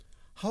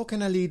How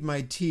can I lead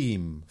my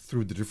team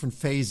through the different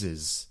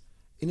phases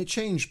in a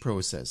change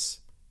process?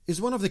 Is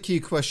one of the key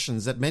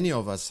questions that many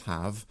of us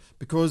have,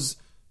 because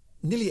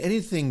nearly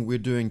anything we're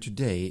doing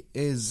today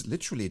is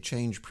literally a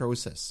change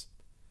process.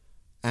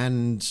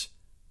 And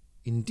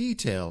in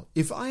detail,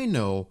 if I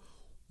know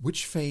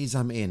which phase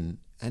I'm in,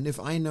 and if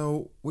I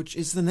know which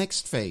is the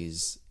next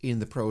phase in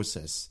the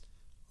process,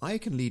 I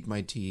can lead my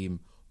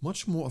team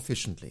much more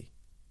efficiently.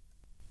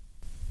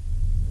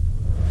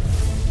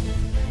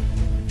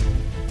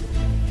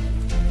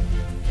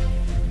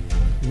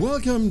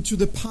 Welcome to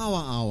the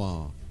Power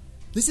Hour.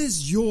 This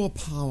is your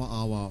Power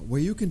Hour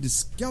where you can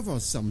discover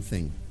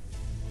something.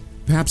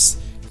 Perhaps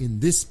in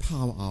this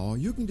Power Hour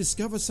you can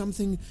discover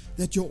something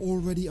that you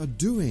already are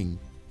doing,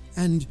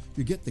 and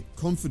you get the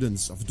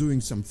confidence of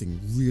doing something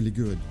really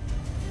good.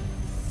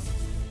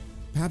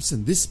 Perhaps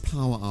in this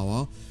Power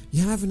Hour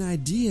you have an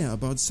idea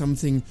about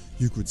something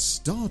you could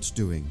start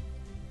doing.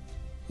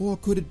 Or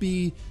could it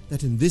be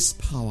that in this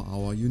Power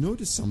Hour you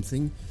notice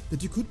something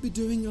that you could be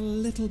doing a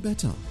little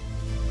better?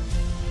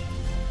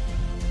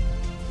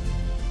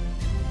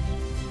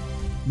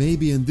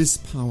 Maybe in this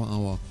Power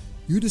Hour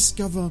you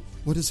discover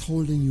what is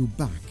holding you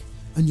back,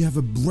 and you have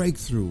a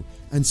breakthrough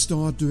and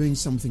start doing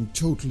something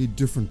totally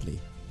differently.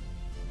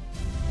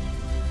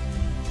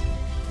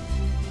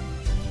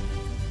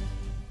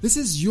 This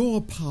is your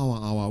Power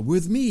Hour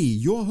with me,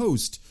 your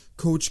host,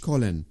 Coach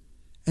Colin,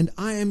 and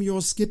I am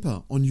your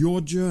skipper on your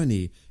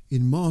journey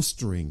in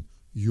mastering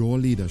your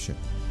leadership.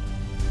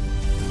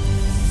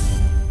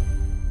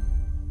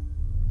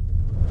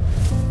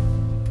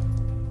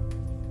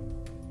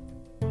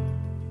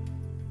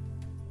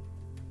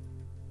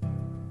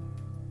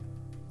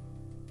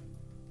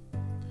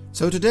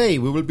 So today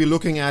we will be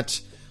looking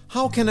at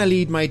how can I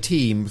lead my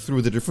team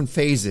through the different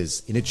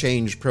phases in a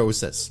change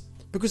process.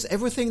 Because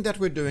everything that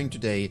we're doing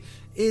today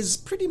is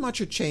pretty much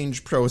a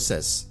change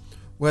process.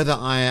 Whether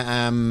I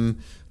am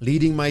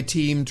leading my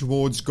team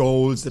towards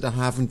goals that I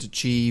haven't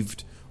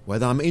achieved,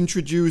 whether I'm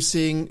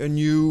introducing a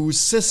new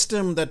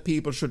system that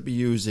people should be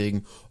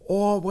using,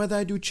 or whether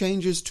I do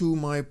changes to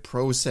my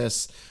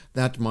process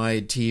that my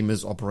team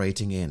is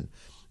operating in.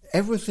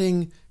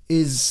 Everything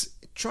is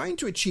trying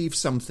to achieve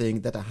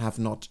something that I have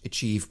not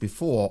achieved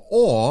before,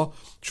 or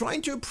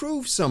trying to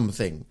improve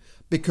something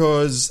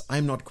because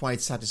I'm not quite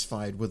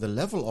satisfied with the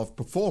level of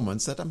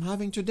performance that I'm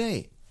having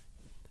today.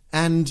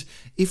 And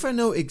if I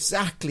know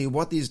exactly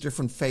what these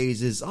different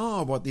phases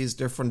are, what these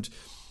different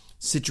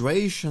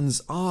situations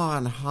are,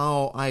 and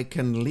how I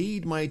can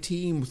lead my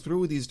team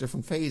through these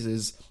different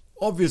phases,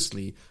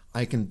 obviously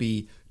I can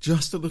be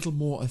just a little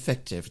more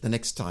effective the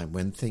next time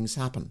when things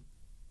happen.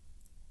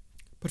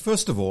 But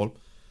first of all,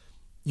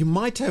 you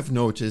might have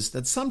noticed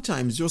that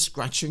sometimes you're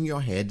scratching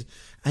your head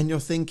and you're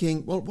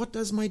thinking, well, what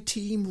does my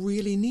team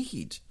really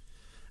need?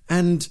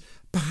 And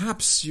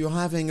perhaps you're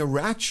having a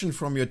reaction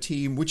from your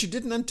team which you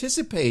didn't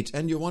anticipate,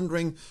 and you're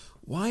wondering,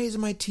 why is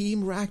my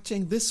team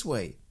reacting this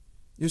way?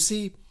 You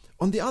see,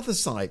 on the other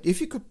side, if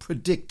you could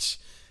predict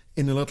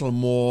in a little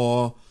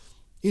more,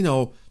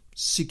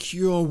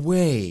 secure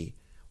way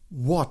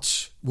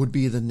what would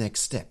be the next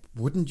step,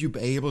 wouldn't you be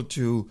able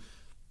to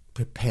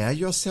prepare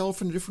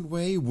yourself in a different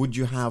way? Would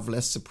you have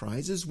less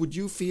surprises? Would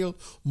you feel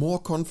more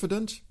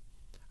confident?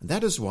 And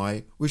that is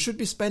why we should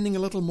be spending a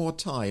little more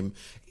time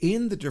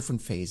in the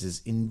different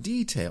phases in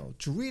detail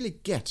to really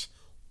get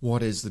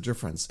what is the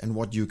difference and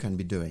what you can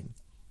be doing.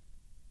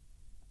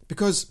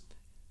 Because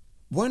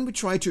when we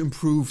try to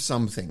improve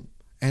something,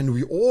 and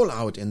we're all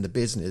out in the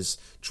business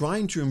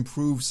trying to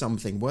improve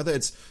something, whether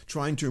it's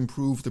trying to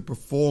improve the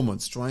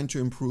performance, trying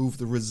to improve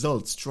the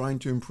results, trying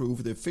to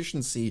improve the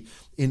efficiency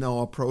in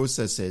our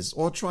processes,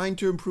 or trying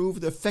to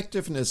improve the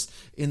effectiveness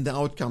in the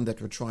outcome that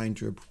we're trying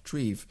to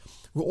achieve.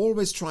 We're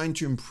always trying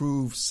to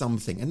improve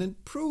something. And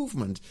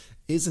improvement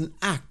is an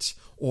act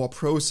or a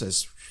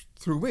process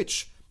through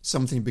which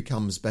something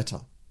becomes better,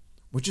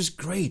 which is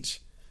great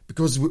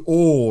because we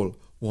all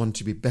want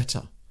to be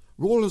better.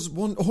 We always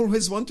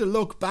want to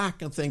look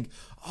back and think,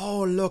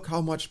 oh, look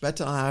how much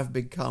better I have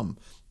become.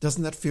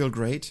 Doesn't that feel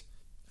great?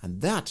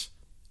 And that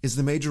is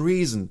the major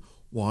reason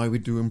why we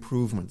do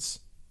improvements.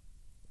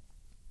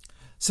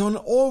 So on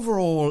an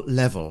overall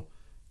level,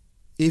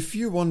 if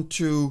you want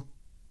to,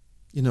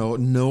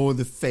 know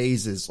the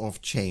phases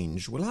of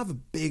change, we'll have a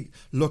big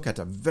look at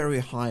a very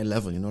high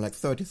level, like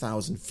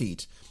 30,000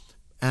 feet.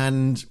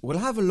 And we'll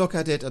have a look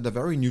at it at a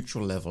very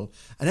neutral level.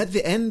 And at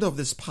the end of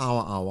this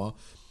Power Hour,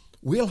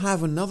 we'll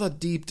have another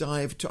deep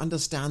dive to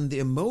understand the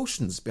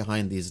emotions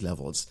behind these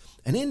levels.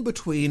 And in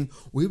between,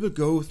 we will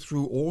go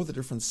through all the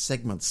different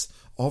segments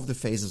of the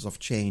phases of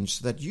change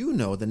so that you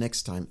know the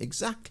next time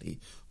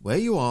exactly where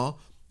you are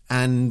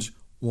and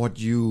what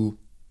you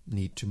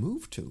need to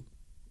move to.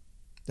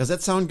 Does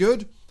that sound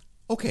good?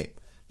 Okay,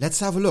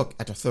 let's have a look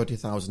at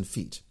 30,000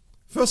 feet.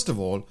 First of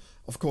all,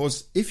 of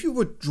course, if you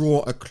would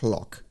draw a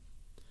clock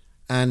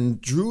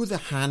and drew the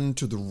hand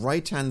to the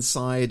right-hand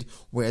side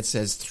where it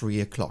says 3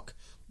 o'clock,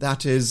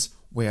 that is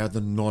where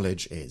the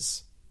knowledge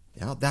is.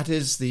 Yeah, that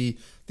is the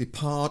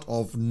part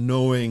of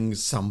knowing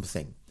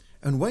something.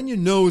 And when you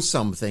know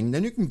something,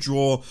 then you can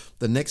draw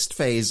the next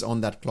phase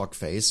on that clock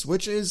face,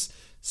 which is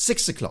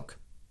 6 o'clock,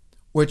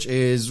 which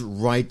is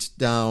right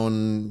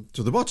down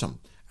to the bottom.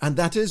 And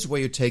that is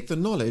where you take the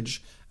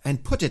knowledge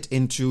and put it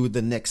into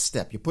the next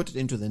step. You put it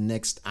into the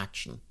next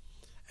action.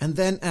 And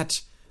then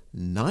at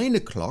 9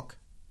 o'clock,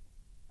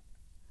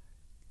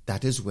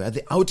 that is where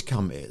the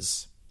outcome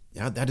is.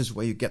 Yeah, that is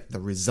where you get the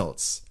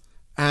results.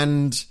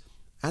 And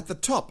at the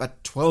top,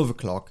 at 12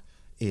 o'clock,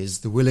 is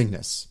the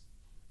willingness.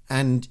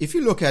 And if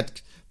you look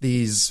at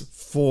these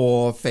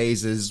 4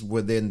 phases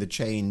within the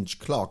change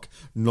clock,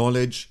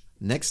 knowledge,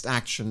 next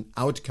action,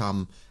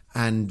 outcome,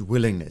 and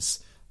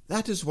willingness,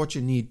 that is what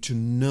you need to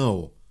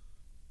know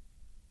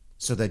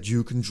so that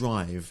you can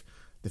drive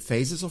the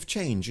phases of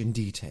change in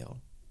detail.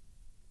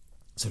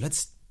 So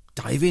let's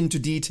dive into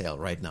detail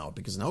right now,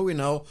 because now we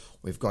know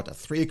we've got at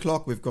 3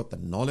 o'clock, we've got the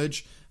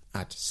knowledge.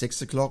 At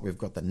 6 o'clock, we've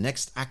got the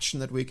next action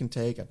that we can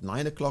take. At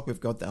 9 o'clock, we've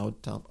got the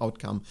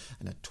outcome.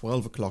 And at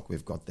 12 o'clock,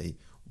 we've got the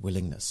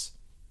willingness.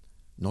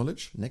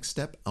 Knowledge, next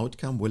step,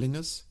 outcome,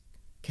 willingness.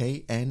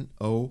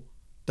 KNOW.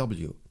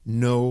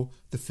 Know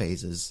the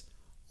phases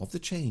of the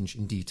change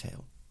in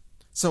detail.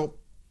 So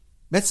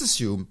let's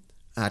assume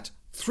at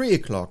 3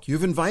 o'clock,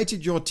 you've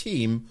invited your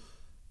team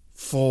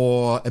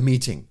for a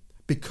meeting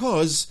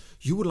because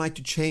you would like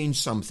to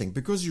change something,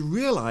 because you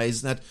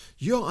realize that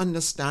you're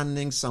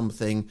understanding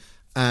something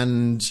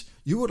and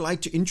you would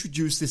like to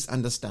introduce this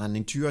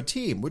understanding to your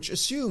team, which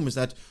assumes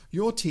that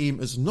your team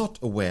is not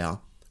aware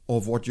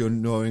of what you're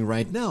knowing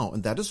right now.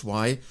 And that is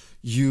why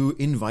you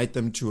invite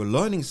them to a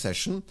learning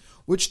session,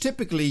 which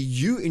typically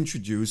you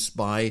introduce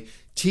by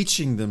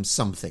teaching them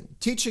something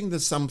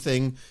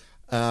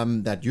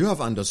that you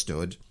have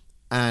understood,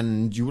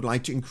 and you would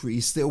like to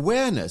increase the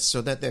awareness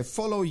so that they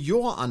follow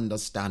your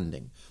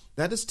understanding.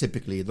 That is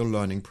typically the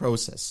learning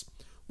process,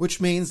 which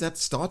means that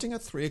starting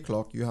at 3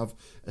 o'clock, you have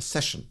a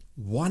session,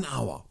 1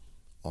 hour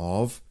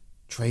of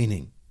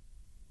training,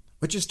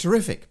 which is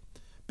terrific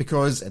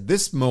because at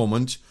this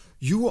moment,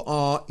 you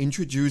are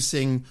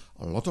introducing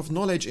a lot of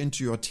knowledge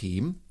into your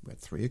team. At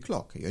 3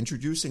 o'clock, you're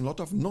introducing a lot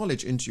of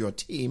knowledge into your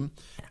team.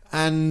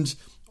 And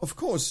of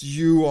course,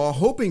 you are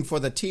hoping for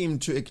the team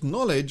to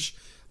acknowledge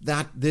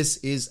that this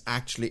is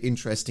actually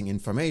interesting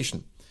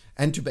information,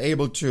 and to be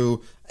able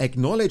to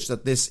acknowledge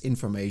that this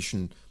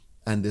information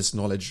and this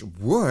knowledge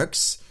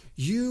works.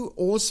 You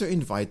also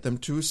invite them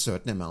to a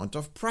certain amount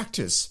of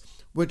practice,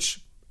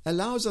 which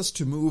allows us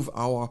to move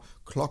our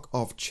clock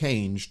of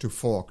change to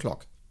 4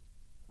 o'clock.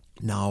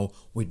 Now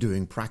we're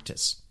doing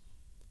practice.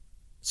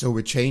 So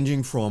we're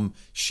changing from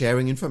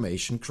sharing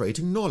information,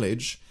 creating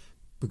knowledge,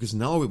 because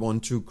now we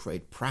want to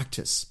create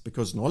practice,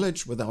 because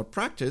knowledge without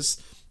practice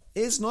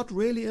is not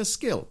really a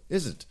skill,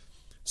 is it?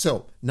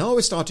 So now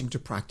we're starting to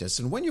practice,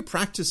 and when you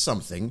practice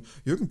something,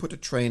 you can put a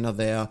trainer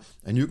there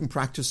and you can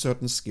practice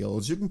certain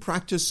skills. You can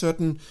practice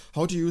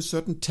how to use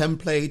certain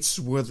templates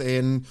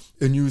within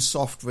a new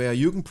software.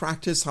 You can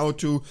practice how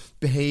to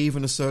behave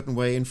in a certain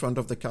way in front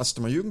of the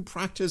customer. You can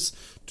practice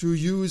to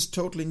use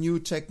totally new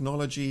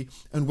technology.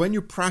 And when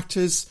you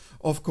practice,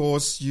 of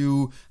course,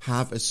 you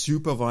have a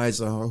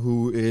supervisor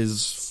who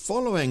is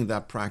following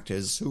that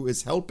practice, who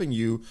is helping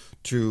you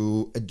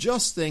to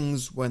adjust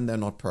things when they're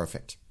not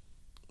perfect,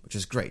 which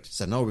is great.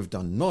 So now we've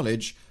done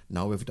knowledge,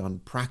 now we've done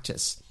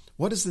practice.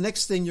 What is the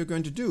next thing you're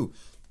going to do?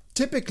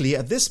 Typically,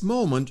 at this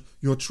moment,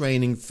 your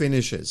training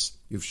finishes.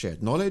 You've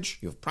shared knowledge,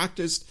 you've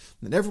practiced,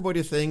 and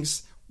everybody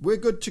thinks we're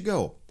good to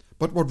go.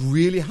 But what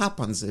really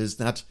happens is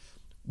that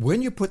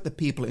when you put the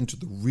people into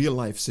the real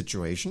life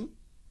situation,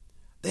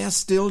 they are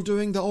still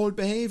doing the old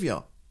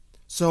behavior.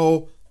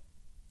 So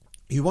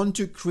you want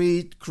to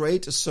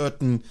create a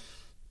certain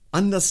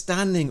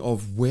understanding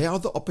of where are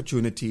the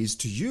opportunities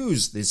to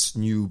use this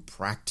new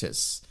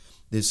practice,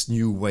 this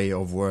new way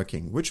of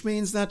working, which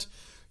means that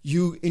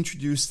you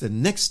introduce the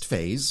next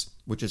phase,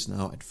 which is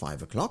now at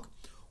 5 o'clock,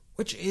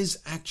 which is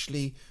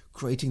actually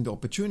creating the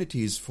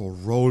opportunities for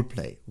role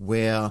play,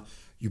 where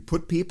you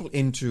put people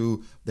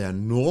into their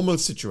normal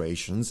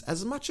situations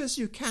as much as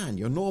you can,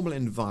 your normal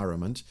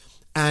environment,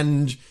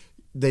 and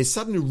they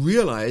suddenly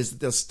realize that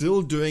they're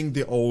still doing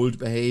the old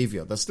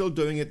behavior. They're still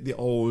doing it the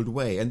old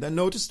way. And they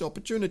notice the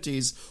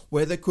opportunities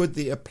where they could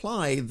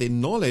apply the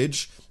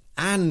knowledge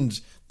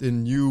and the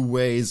new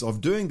ways of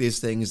doing these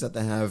things that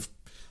they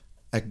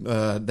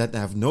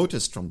have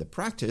noticed from the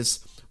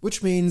practice,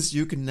 which means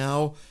you can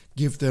now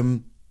give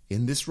them,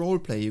 in this role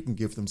play, you can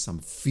give them some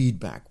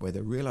feedback where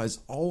they realize,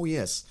 oh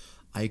yes,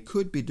 I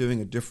could be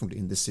doing it differently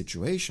in this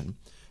situation,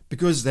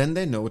 because then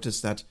they notice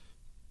that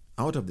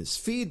out of this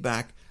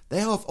feedback, they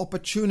have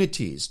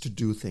opportunities to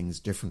do things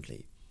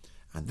differently.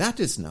 And that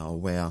is now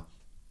where,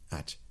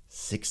 at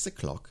 6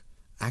 o'clock,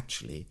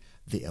 actually,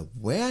 the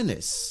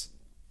awareness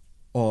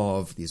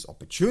of these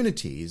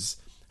opportunities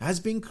has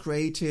been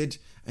created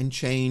and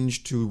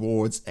changed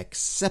towards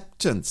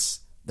acceptance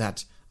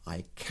that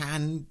I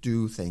can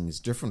do things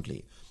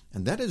differently.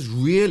 And that is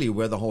really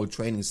where the whole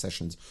training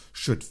sessions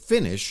should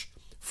finish,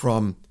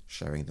 from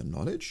sharing the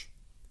knowledge,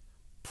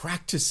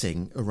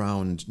 practicing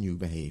around new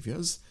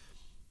behaviors,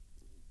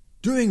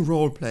 doing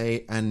role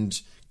play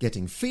and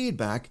getting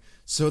feedback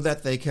so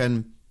that they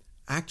can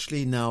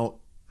actually now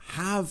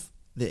have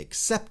the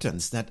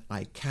acceptance that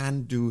I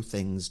can do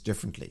things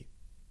differently.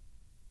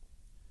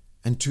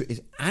 And to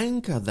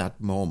anchor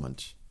that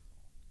moment,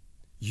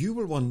 you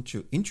will want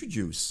to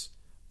introduce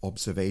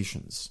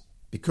observations,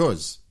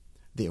 because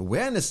the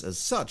awareness as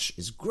such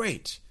is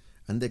great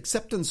and the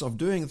acceptance of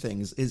doing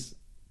things is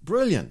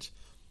brilliant.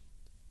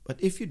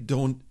 But if you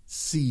don't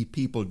see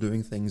people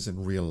doing things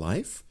in real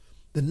life,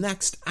 the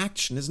next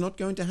action is not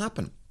going to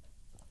happen.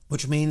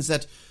 Which means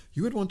that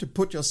you would want to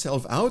put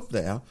yourself out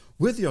there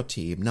with your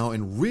team now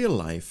in real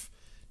life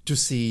to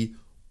see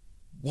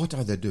what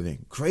are they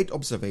doing, create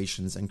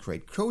observations and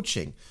create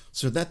coaching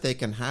so that they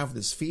can have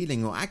this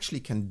feeling or actually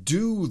can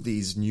do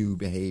these new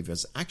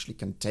behaviors, actually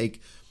can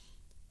take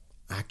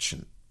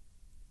action.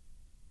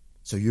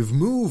 So you've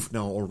moved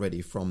now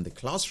already from the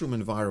classroom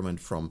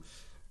environment, from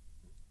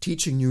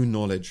teaching new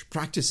knowledge,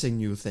 practicing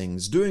new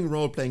things, doing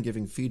role-playing,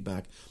 giving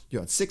feedback.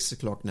 You're at 6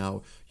 o'clock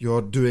now.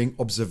 You're doing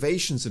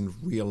observations in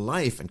real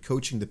life and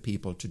coaching the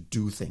people to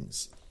do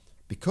things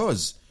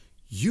because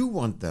you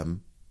want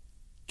them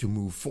to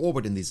move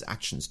forward in these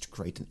actions to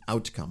create an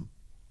outcome.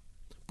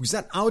 Because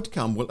that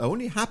outcome will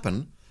only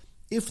happen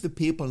if the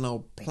people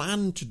now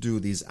plan to do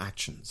these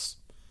actions.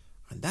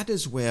 And that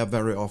is where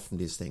very often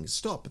these things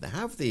stop. They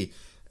have the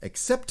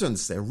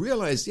acceptance. They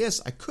realize,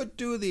 yes, I could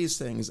do these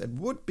things. It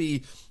would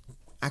be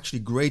actually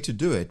great to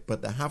do it,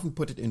 but they haven't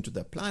put it into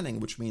their planning,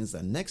 which means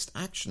their next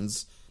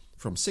actions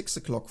from 6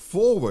 o'clock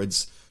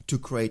forwards to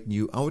create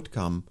new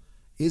outcome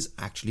is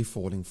actually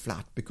falling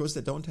flat because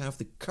they don't have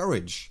the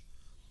courage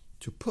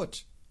to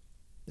put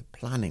the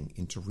planning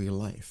into real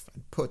life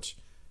and put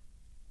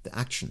the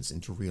actions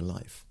into real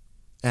life.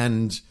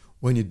 And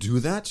when you do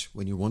that,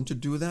 when you want to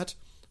do that,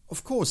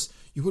 of course,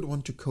 you would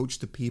want to coach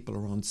the people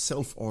around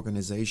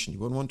self-organization. You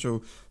would want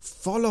to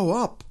follow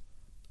up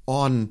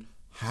on,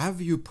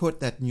 have you put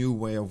that new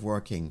way of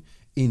working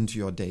into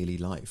your daily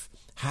life?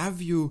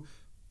 Have you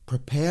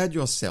prepared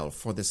yourself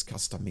for this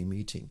customer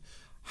meeting?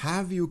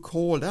 Have you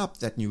called up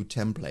that new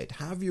template?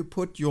 Have you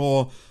put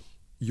your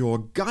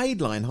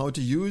guideline how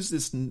to use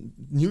this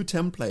new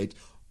template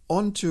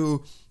onto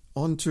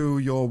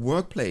your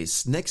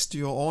workplace,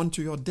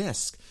 onto your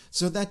desk,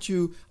 so that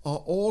you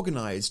are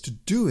organized to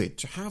do it,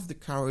 to have the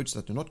courage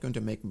that you're not going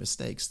to make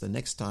mistakes the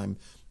next time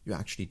you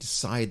actually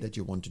decide that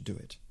you want to do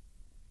it?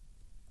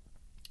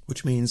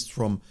 Which means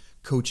from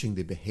coaching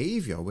the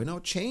behavior, we're now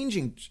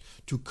changing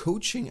to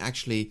coaching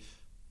actually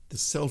the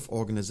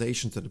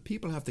self-organization so that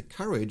people have the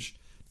courage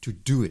to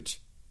do it.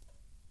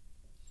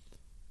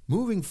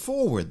 Moving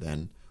forward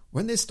then,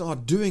 when they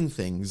start doing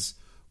things,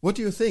 what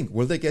do you think?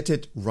 Will they get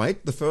it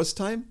right the first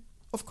time?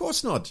 Of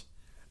course not.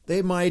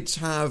 They might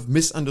have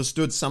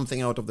misunderstood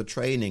something out of the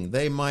training.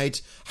 They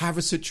might have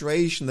a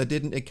situation they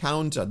didn't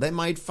encounter. They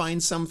might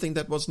find something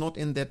that was not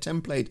in their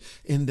template,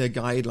 in their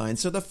guidelines.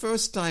 So the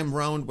first time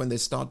round when they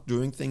start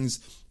doing things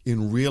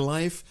in real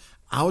life,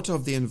 out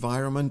of the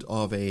environment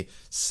of a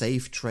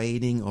safe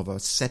training, of a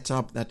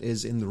setup that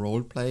is in the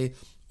role play,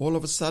 all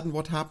of a sudden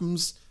what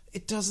happens?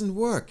 It doesn't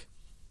work.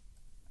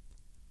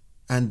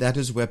 And that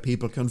is where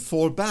people can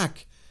fall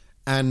back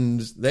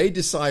and they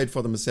decide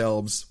for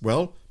themselves,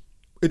 well,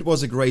 it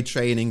was a great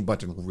training,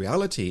 but in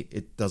reality,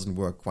 it doesn't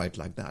work quite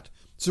like that.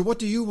 So what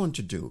do you want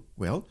to do?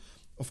 Well,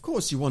 of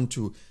course, you want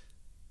to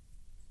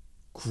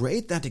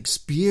create that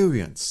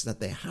experience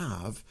that they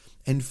have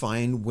and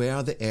find where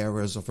are the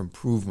areas of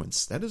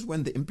improvements. That is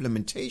when the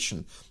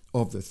implementation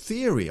of the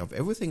theory of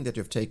everything that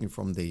you've taken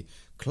from the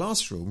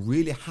classroom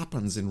really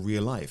happens in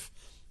real life.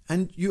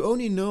 And you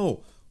only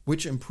know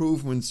which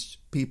improvements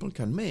people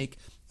can make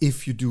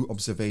if you do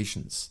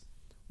observations,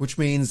 which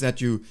means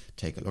that you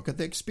take a look at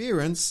the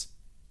experience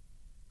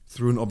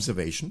through an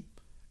observation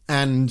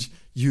and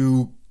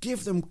you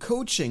give them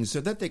coaching so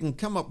that they can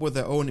come up with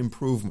their own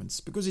improvements,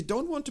 because you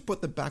don't want to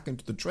put them back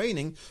into the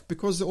training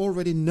because they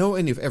already know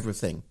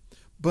everything.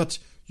 But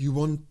you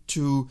want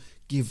to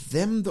give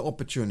them the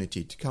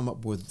opportunity to come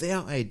up with their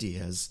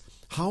ideas,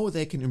 how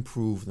they can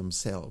improve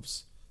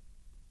themselves.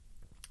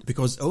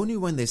 Because only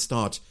when they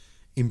start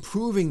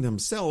improving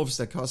themselves,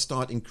 they can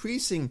start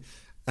increasing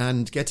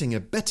and getting a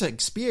better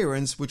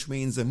experience, which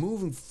means they're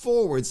moving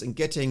forwards and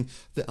getting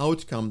the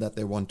outcome that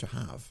they want to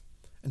have.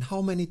 And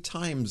how many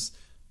times,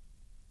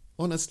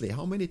 honestly,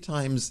 how many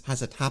times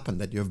has it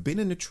happened that you've been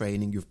in a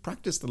training, you've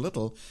practiced a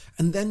little,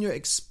 and then you're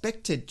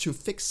expected to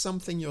fix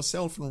something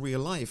yourself in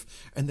real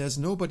life, and there's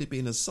nobody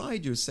being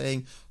aside you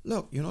saying,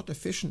 look, you're not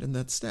efficient in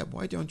that step.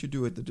 Why don't you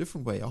do it a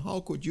different way? Or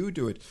how could you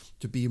do it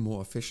to be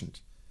more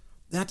efficient?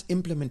 That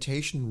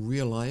implementation in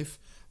real life,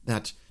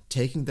 that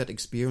taking that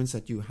experience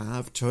that you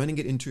have, turning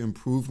it into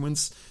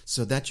improvements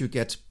so that you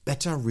get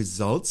better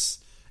results,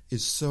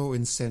 is so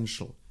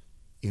essential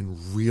in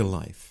real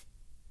life,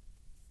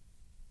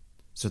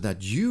 so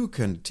that you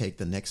can take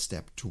the next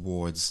step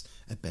towards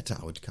a better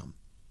outcome.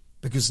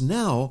 Because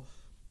now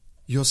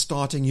you're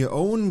starting your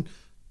own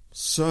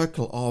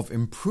circle of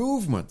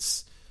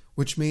improvements,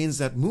 which means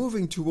that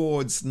moving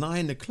towards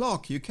 9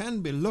 o'clock, you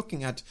can be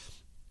looking at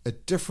a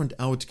different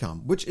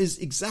outcome, which is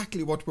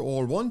exactly what we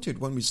all wanted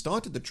when we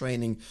started the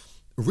training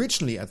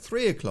originally at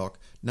 3 o'clock.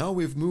 Now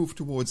we've moved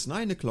towards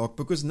 9 o'clock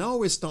because now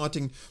we're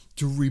starting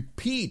to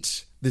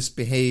repeat this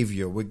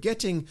behavior. We're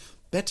getting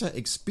better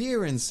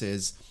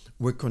experiences.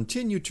 We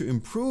continue to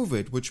improve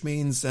it, which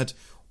means that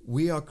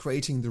we are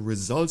creating the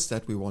results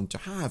that we want to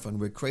have, and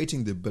we're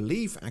creating the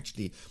belief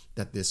actually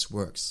that this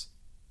works.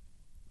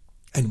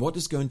 And what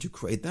is going to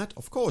create that?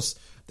 Of course,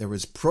 there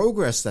is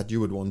progress that you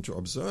would want to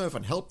observe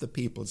and help the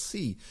people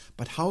see.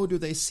 But how do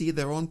they see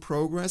their own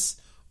progress?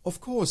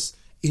 Of course,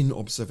 in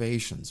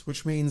observations,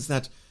 which means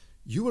that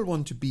you will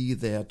want to be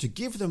there to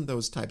give them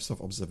those types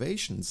of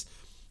observations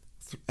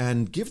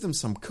and give them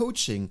some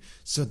coaching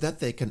so that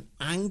they can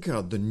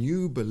anchor the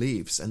new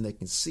beliefs and they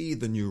can see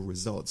the new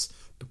results,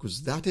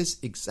 because that is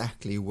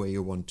exactly where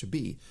you want to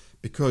be.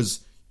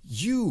 Because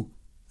you,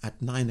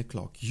 at 9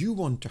 o'clock, you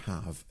want to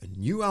have a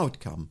new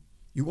outcome.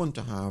 You want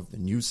to have the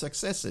new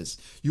successes.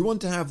 You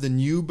want to have the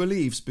new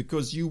beliefs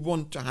because you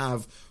want to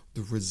have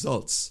the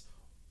results.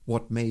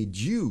 What made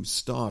you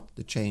start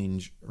the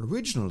change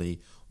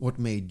originally? What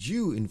made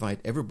you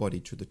invite everybody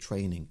to the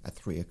training at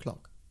 3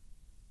 o'clock?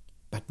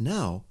 But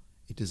now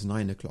it is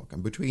 9 o'clock.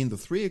 And between the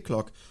 3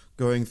 o'clock,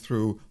 going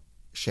through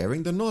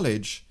sharing the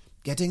knowledge,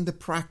 getting the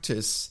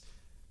practice,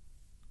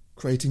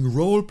 creating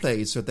role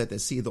plays so that they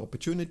see the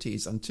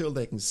opportunities until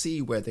they can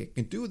see where they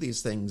can do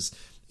these things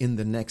in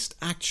the next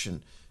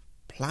action,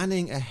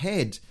 planning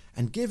ahead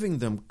and giving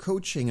them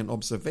coaching and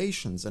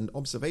observations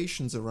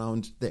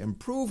around their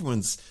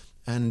improvements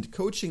and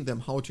coaching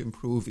them how to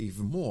improve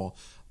even more.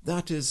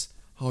 That is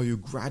how you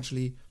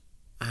gradually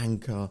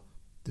anchor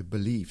the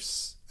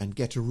beliefs and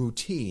get a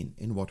routine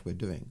in what we're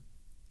doing.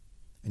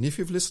 And if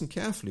you've listened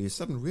carefully, you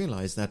suddenly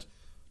realize that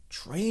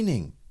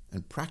training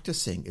and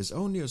practicing is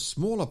only a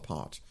smaller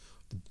part.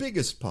 The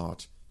biggest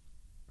part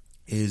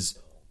is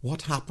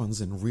what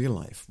happens in real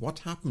life, what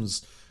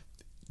happens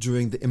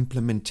during the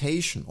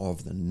implementation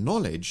of the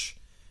knowledge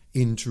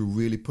into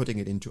really putting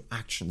it into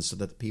action so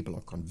that people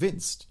are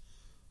convinced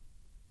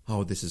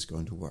how this is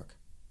going to work.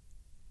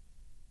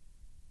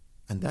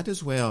 And that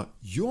is where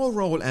your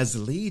role as a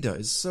leader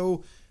is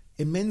so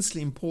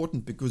immensely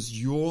important,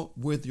 because you're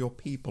with your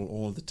people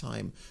all the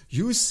time.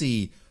 You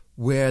see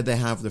where they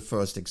have the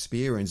first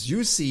experience.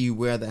 You see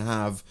where they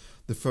have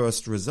the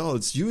first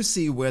results. You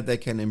see where they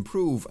can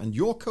improve, and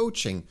your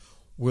coaching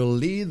will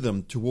lead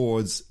them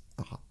towards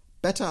a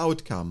better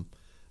outcome,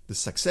 the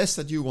success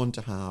that you want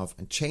to have,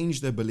 and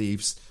change their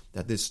beliefs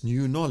that this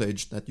new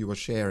knowledge that you are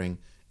sharing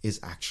is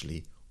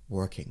actually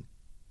working.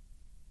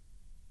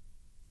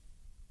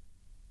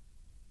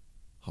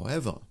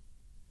 However,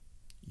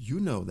 you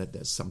know that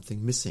there's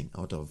something missing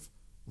out of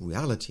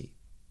reality,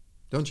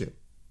 don't you?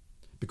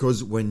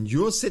 Because when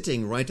you're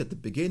sitting right at the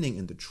beginning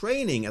in the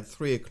training at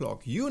 3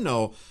 o'clock, you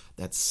know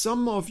that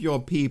some of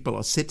your people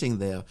are sitting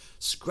there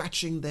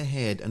scratching their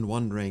head and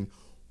wondering,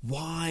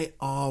 why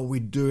are we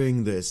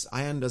doing this?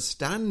 I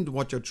understand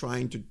what you're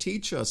trying to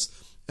teach us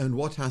and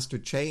what has to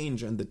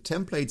change and the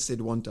templates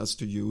they'd want us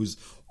to use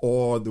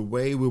or the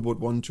way we would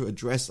want to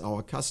address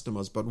our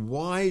customers. But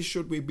why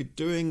should we be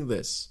doing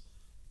this?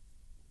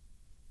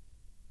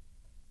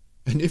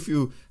 And if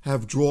you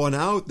have drawn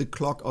out the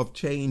clock of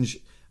change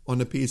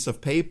on a piece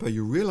of paper,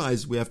 you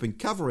realize we have been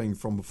covering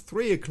from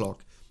 3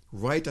 o'clock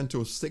right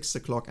until 6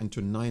 o'clock and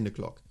to 9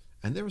 o'clock.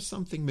 And there is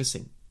something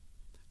missing.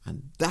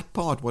 And that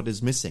part, what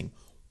is missing,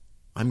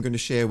 I'm going to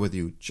share with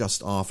you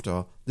just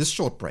after this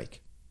short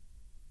break.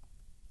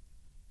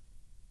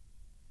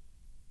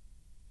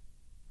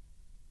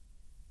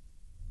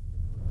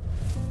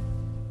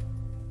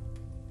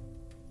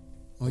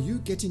 Are you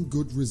getting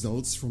good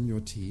results from your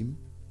team?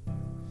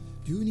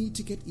 Do you need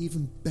to get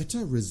even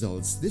better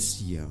results this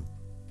year?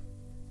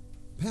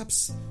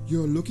 Perhaps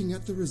you're looking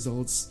at the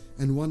results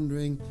and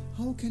wondering,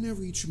 how can I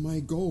reach my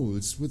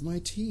goals with my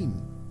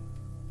team?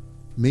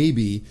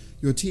 Maybe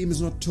your team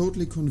is not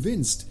totally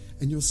convinced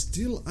and you're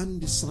still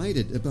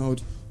undecided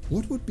about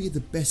what would be the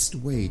best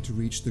way to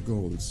reach the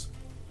goals.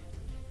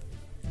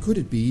 Could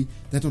it be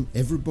that not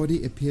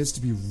everybody appears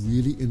to be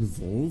really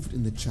involved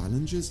in the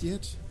challenges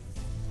yet?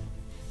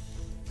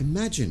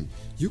 Imagine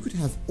you could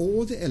have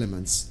all the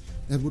elements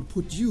that would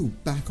put you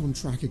back on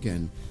track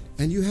again,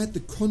 and you had the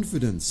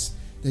confidence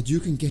that you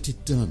can get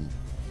it done.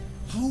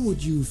 How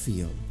would you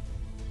feel?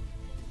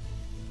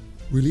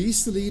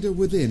 Release the Leader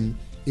Within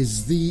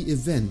is the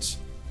event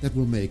that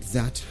will make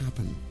that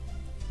happen.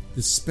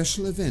 This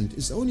special event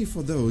is only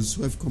for those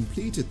who have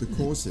completed the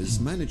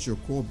courses Manage Your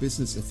Core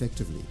Business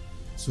Effectively,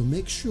 so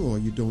make sure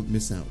you don't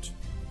miss out.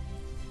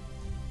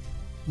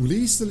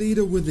 Release the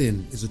Leader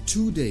Within is a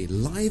 2-day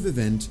live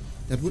event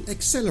that will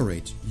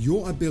accelerate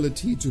your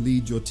ability to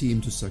lead your team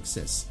to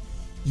success.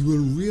 You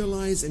will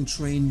realize and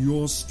train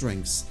your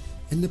strengths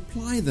and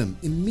apply them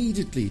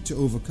immediately to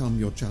overcome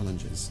your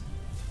challenges.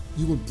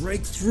 You will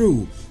break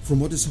through from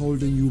what is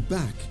holding you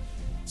back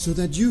so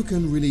that you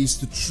can release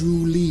the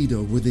true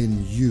leader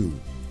within you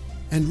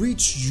and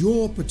reach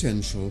your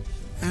potential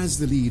as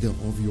the leader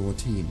of your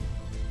team.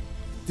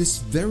 This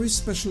very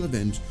special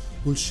event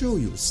will show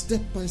you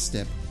step by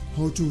step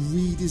how to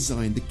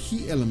redesign the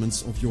key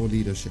elements of your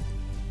leadership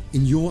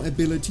in your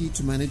ability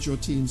to manage your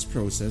team's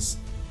process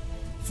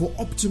for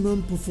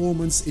optimum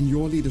performance in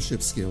your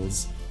leadership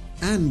skills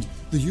and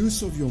the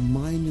use of your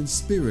mind and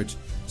spirit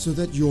so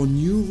that your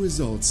new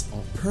results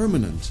are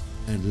permanent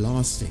and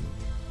lasting.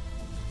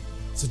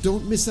 So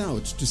don't miss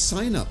out to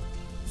sign up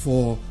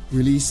for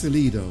Release the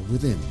Leader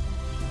Within.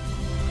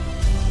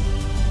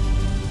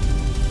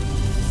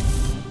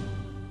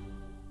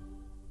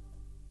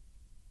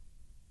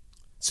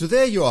 So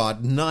there you are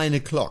at 9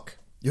 o'clock.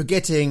 You're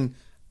getting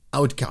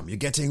outcome, you're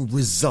getting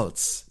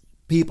results.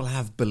 People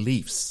have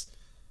beliefs,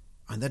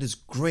 and that is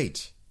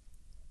great.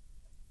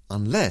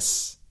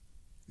 Unless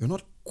you're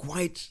not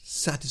quite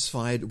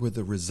satisfied with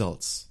the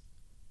results.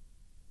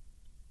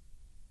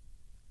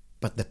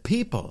 But the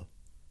people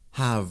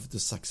have the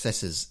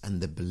successes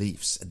and the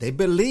beliefs. They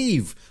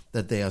believe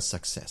that they are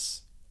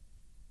success.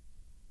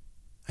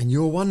 And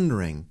you're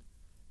wondering,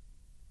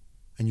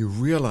 and you're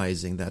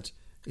realizing that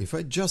if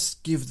I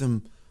just give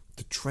them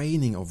the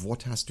training of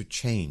what has to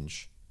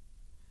change,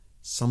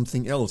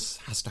 something else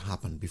has to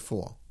happen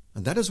before.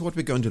 And that is what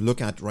we're going to look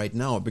at right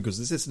now, because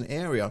this is an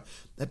area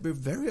that we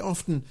very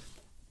often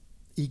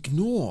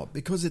ignore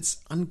because it's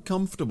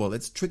uncomfortable,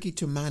 it's tricky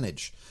to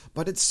manage.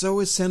 But it's so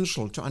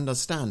essential to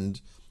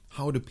understand,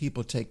 how do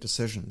people take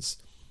decisions?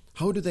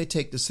 How do they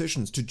take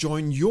decisions to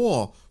join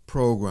your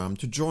program,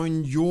 to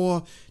join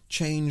your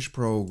change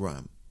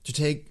program, to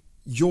take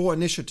your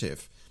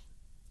initiative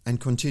and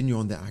continue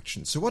on the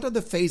action? So what are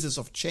the phases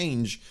of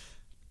change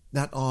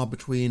that are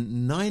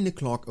between 9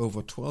 o'clock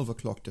over 12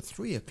 o'clock to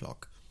 3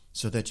 o'clock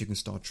so that you can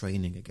start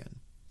training again?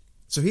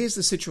 So here's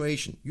the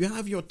situation. You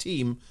have your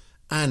team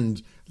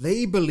and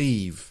they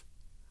believe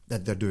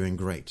that they're doing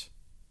great.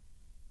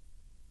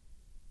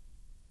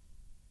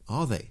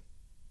 Are they?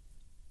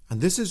 And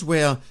this is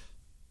where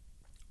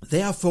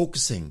they are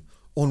focusing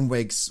on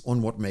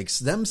what makes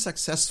them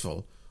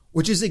successful,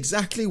 which is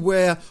exactly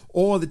where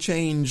all the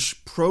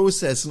change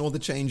process and all the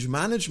change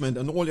management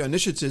and all your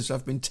initiatives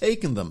have been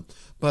taken them.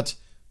 But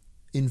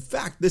in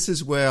fact, this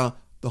is where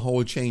the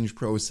whole change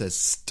process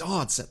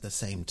starts at the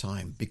same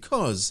time,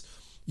 because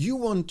you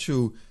want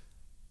to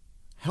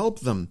help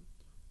them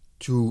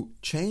to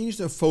change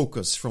their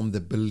focus from the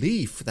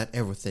belief that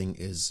everything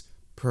is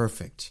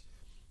perfect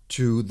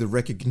to the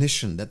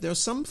recognition that there are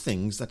some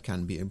things that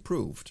can be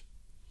improved.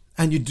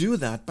 And you do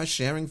that by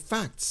sharing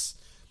facts.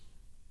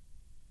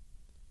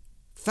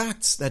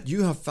 Facts that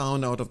you have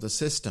found out of the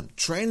system,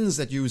 trends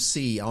that you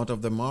see out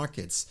of the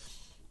markets,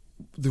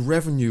 the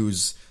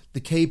revenues,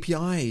 the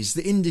KPIs,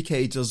 the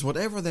indicators,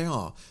 whatever they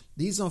are.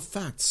 These are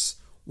facts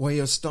where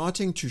you're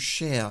starting to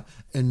share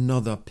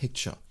another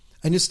picture.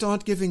 And you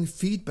start giving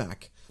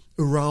feedback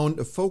around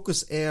a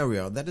focus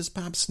area that is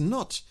perhaps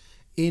not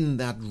in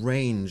that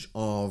range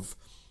of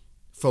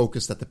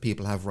focus that the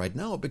people have right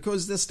now,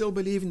 because they're still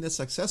believing they're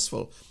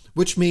successful,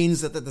 which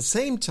means that at the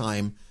same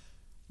time,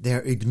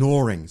 they're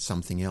ignoring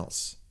something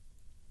else.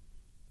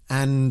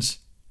 And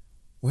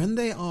when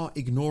they are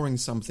ignoring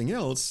something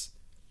else,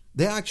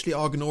 they actually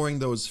are ignoring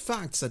those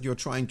facts that you're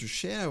trying to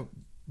share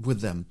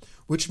with them,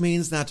 which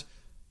means that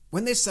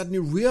when they suddenly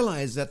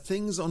realize that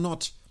things are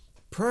not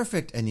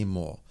perfect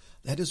anymore,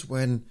 that is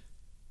when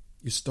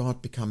you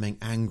start becoming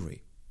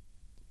angry.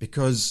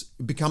 Because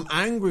you become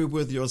angry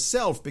with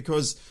yourself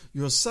because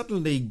you're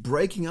suddenly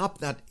breaking up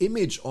that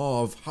image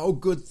of how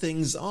good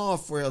things are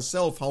for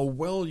yourself, how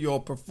well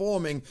you're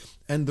performing,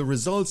 and the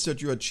results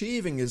that you're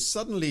achieving is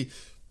suddenly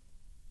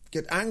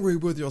get angry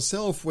with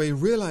yourself where you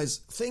realize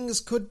things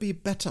could be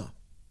better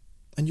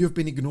and you've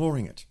been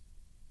ignoring it.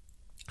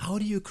 How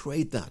do you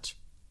create that?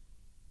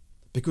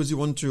 Because if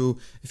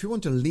you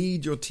want to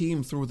lead your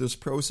team through this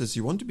process,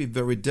 you want to be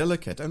very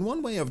delicate. And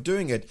one way of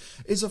doing it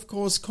is, of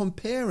course,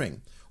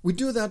 comparing. We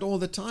do that all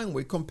the time.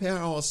 We compare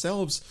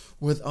ourselves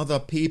with other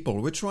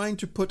people. We're trying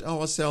to put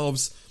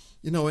ourselves,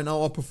 in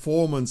our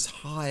performance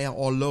higher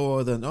or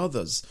lower than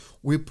others.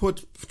 We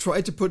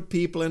try to put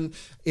people in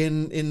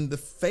the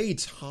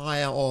fate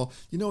higher, or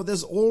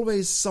there's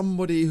always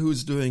somebody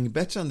who's doing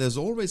better and there's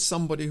always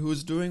somebody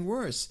who's doing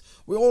worse.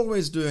 We're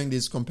always doing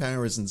these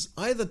comparisons,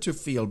 either to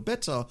feel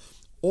better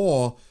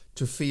or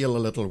to feel a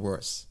little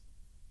worse.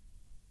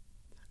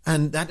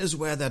 And that is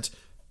where that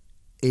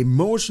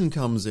emotion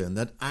comes in,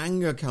 that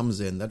anger comes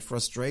in, that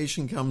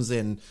frustration comes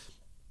in,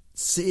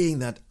 seeing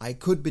that I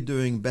could be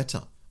doing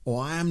better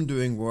or I am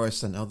doing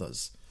worse than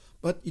others.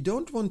 But you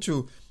don't want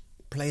to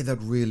play that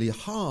really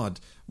hard.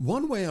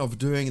 One way of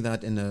doing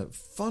that in a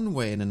fun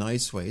way, in a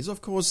nice way, is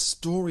of course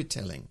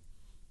storytelling.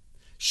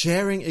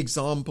 Sharing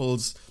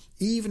examples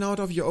even out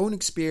of your own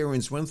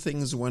experience when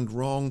things went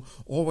wrong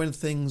or when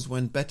things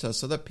went better,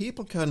 so that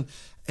people can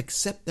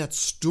accept that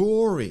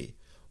story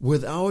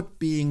without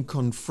being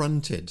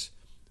confronted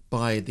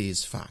by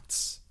these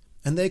facts.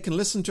 And they can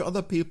listen to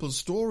other people's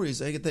stories.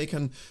 They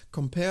can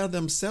compare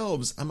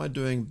themselves. Am I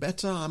doing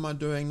better? Am I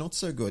doing not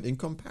so good? In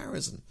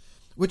comparison,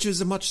 which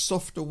is a much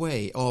softer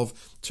way of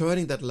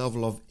turning that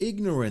level of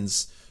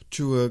ignorance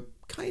to a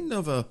kind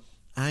of a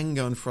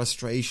anger and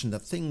frustration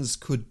that things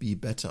could be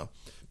better.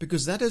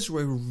 because that is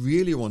where we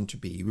really want to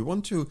be. We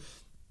want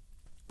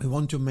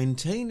to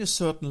maintain a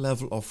certain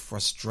level of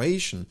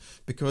frustration,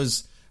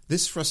 because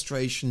this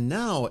frustration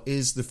now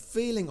is the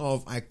feeling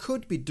of I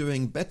could be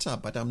doing better,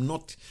 but I'm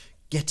not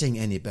getting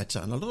any better.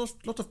 And a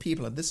lot of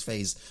people at this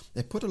phase,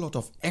 they put a lot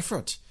of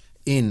effort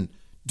in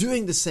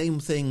doing the same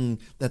thing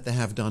that they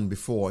have done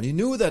before. And you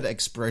know that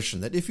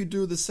expression, that if you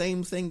do the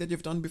same thing that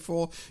you've done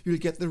before, you'll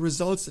get the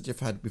results that you've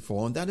had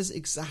before. And that is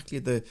exactly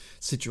the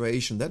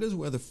situation. That is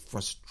where the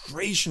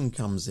frustration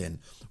comes in,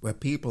 where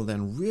people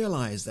then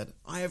realize that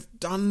I have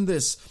done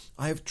this,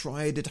 I've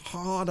tried it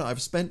harder,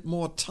 I've spent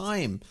more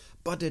time,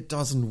 but it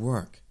doesn't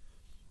work.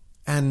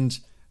 And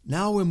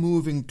now we're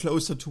moving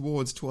closer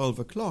towards 12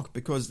 o'clock,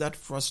 because that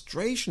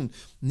frustration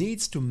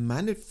needs to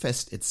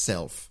manifest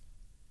itself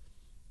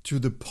to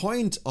the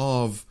point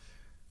of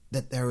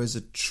that there is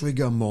a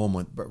trigger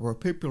moment, but where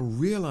people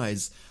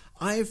realize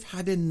I've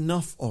had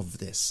enough of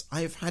this.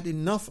 I've had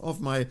enough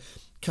of my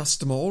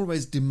customer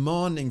always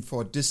demanding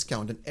for a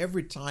discount, and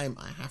every time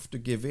I have to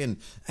give in,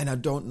 and I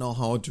don't know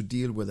how to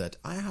deal with it.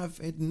 I have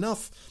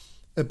enough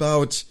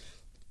about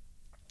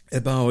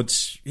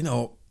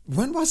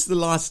when was the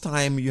last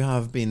time you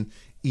have been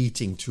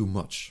eating too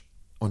much?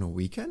 On a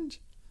weekend?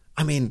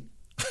 I mean,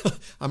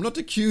 I'm not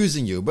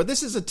accusing you, but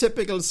this is a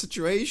typical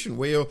situation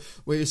where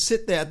you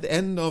sit there at the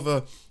end of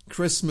a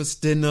Christmas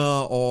dinner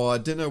or a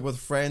dinner with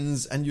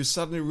friends, and you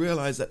suddenly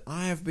realize that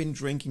I have been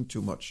drinking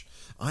too much,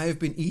 I have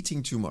been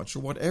eating too much, or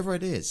whatever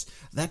it is.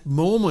 That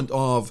moment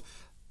of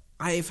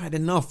I've had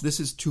enough, this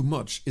is too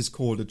much, is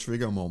called a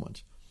trigger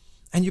moment.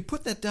 And you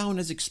put that down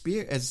as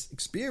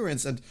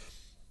experience, and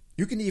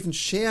you can even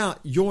share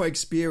your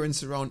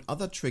experience around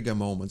other trigger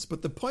moments.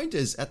 But the point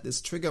is, at this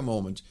trigger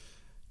moment,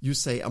 you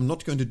say, I'm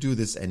not going to do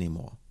this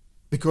anymore,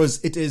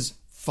 because it is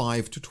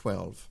 5 to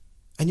 12.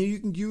 And you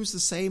can use the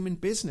same in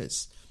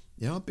business,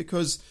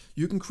 because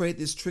you can create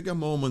these trigger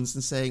moments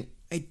and saying,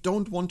 I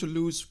don't want to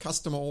lose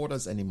customer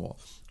orders anymore.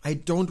 I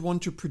don't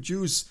want to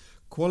produce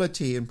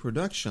quality in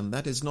production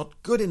that is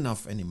not good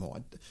enough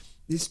anymore.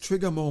 These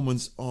trigger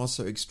moments are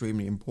so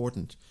extremely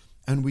important.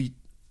 And we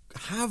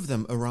have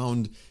them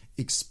around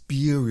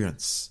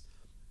experience,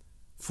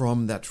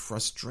 from that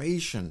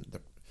frustration,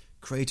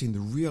 creating the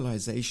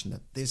realization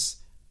that this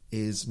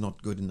is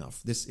not good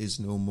enough, this is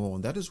no more.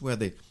 And that is where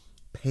the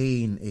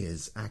pain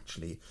is,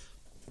 actually,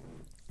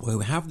 where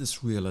we have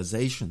this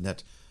realization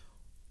that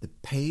the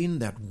pain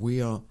that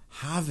we are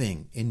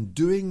having in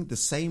doing the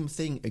same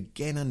thing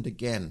again and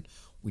again,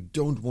 we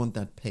don't want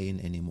that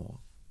pain anymore.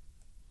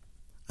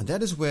 And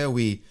that is where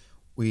we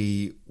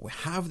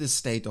have this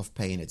state of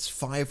pain. It's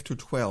 5 to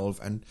 12,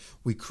 and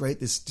we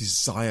create this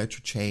desire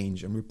to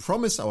change, and we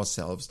promise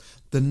ourselves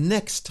the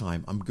next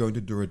time I'm going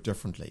to do it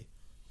differently.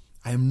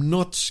 I'm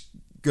not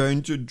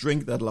going to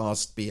drink that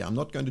last beer. I'm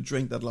not going to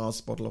drink that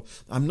last bottle.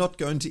 I'm not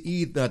going to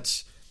eat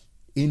that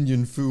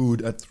Indian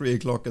food at 3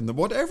 o'clock in the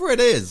whatever it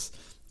is.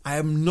 I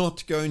am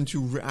not going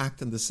to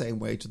react in the same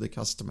way to the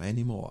customer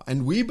anymore.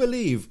 And we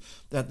believe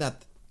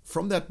that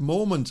from that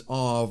moment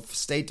of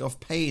state of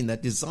pain,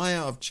 that desire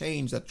of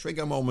change, that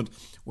trigger moment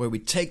where we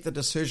take the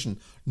decision,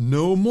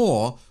 no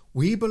more,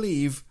 we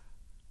believe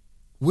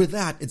with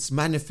that it's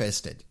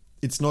manifested.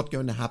 It's not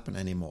going to happen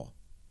anymore.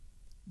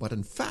 But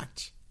in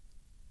fact,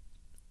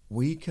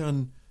 we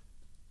can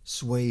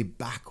sway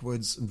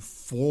backwards and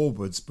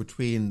forwards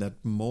between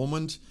that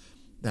moment,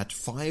 that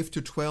 5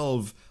 to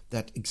 12,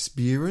 that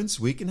experience.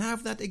 We can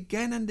have that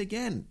again and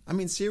again. I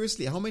mean,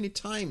 seriously, how many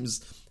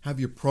times have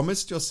you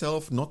promised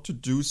yourself not to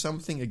do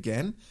something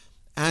again,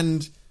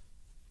 and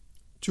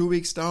 2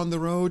 weeks down the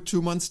road,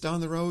 2 months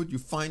down the road, you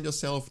find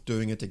yourself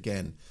doing it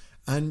again,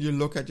 and you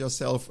look at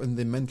yourself in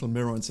the mental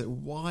mirror and say,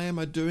 why am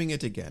I doing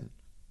it again?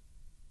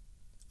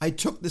 I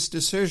took this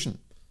decision.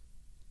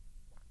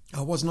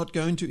 I was not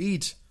going to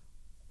eat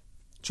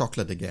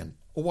chocolate again,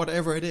 or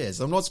whatever it is.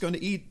 I'm not going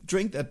to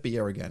drink that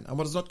beer again. I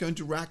was not going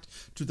to react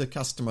to the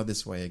customer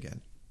this way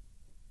again.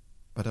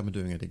 But I'm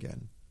doing it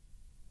again.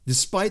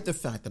 Despite the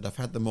fact that I've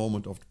had the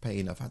moment of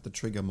pain, I've had the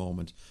trigger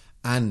moment,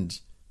 and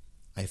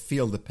I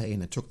feel the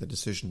pain, I took the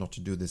decision not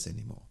to do this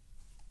anymore.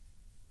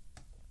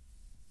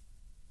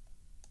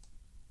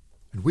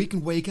 And we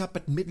can wake up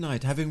at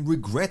midnight having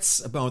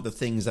regrets about the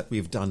things that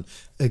we've done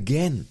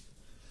again.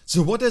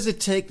 So what does it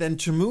take then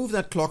to move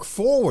that clock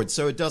forward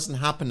so it doesn't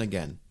happen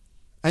again?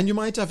 And you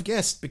might have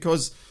guessed,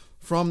 because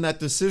from that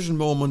decision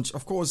moment,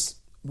 of course,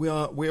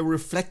 we're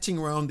reflecting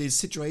around these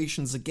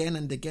situations again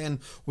and again.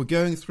 We're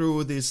going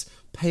through this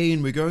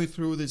pain, we're going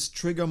through these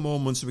trigger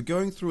moments, we're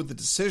going through the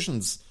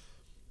decisions.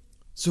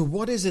 So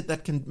what is it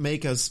that can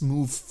make us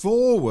move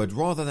forward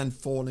rather than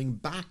falling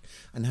back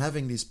and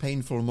having these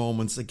painful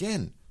moments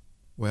again?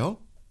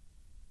 Well,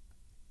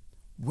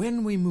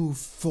 when we move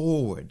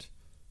forward,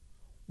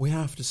 we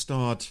have to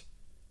start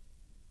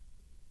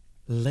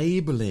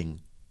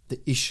labeling the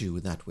issue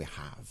that we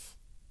have.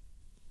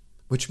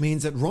 Which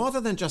means that rather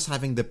than just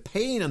having the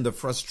pain and the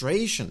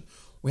frustration,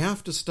 we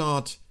have to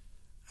start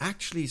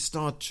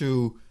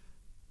to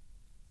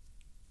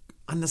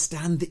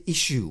understand the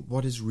issue,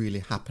 what is really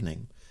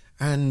happening.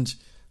 And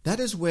that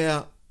is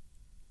where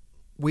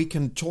we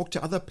can talk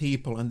to other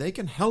people and they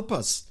can help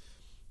us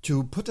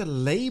to put a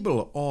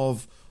label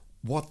of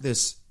what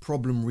this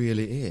problem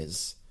really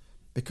is.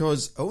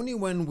 Because only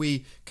when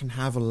we can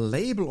have a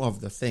label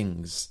of the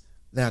things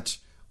that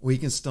we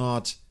can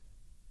start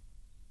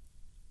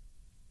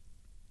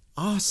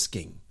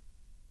asking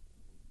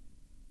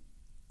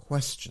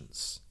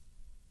questions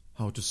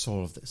how to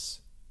solve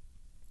this.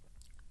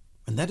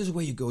 And that is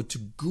where you go to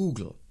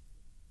Google.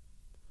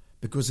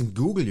 Because in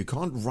Google you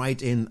can't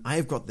write in,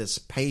 I've got this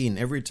pain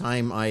every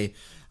time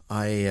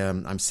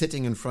I'm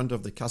sitting in front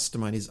of the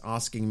customer and he's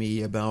asking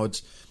me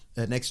about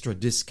an extra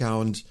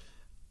discount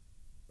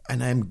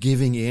and I'm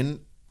giving in.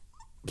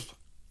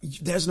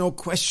 There's no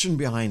question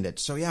behind it.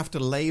 So you have to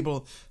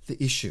label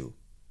the issue.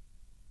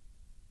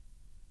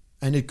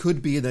 And it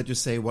could be that you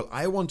say, well,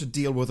 I want to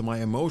deal with my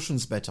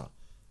emotions better.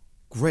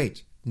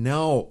 Great.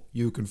 Now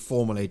you can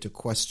formulate a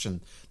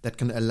question that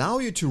can allow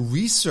you to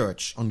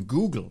research on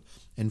Google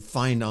and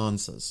find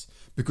answers.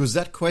 Because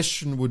that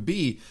question would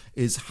be,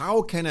 is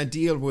how can I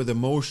deal with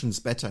emotions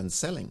better in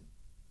selling?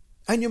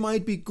 And you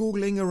might be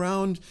Googling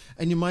around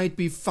and you might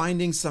be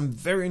finding some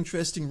very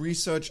interesting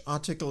research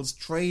articles,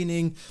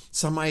 training,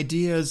 some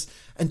ideas.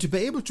 And to be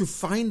able to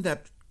find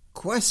that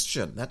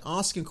question, that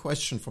asking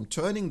question from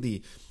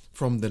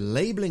the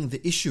labeling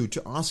the issue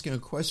to asking a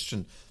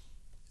question,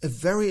 a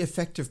very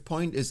effective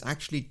point is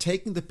actually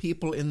taking the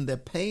people in their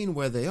pain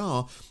where they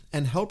are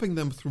and helping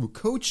them through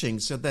coaching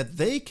so that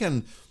they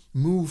can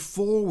move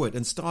forward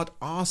and start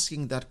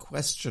asking that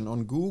question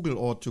on Google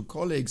or to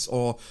colleagues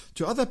or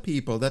to other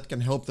people that can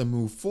help them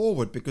move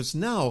forward, because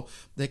now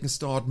they can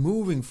start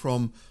moving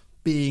from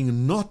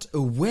being not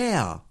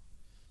aware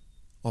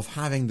of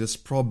having this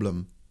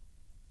problem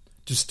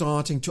to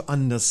starting to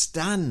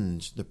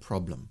understand the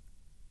problem.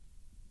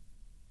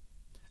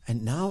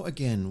 And now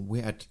again,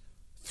 we're at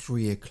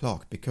 3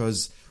 o'clock,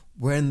 because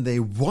when they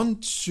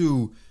want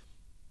to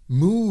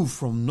move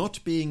from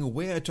not being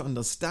aware to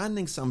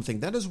understanding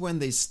something, that is when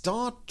they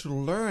start to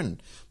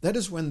learn. That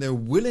is when they're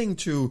willing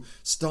to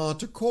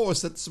start a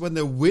course. That's when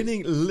they're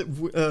willing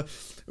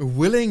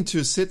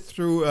to sit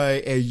through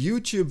a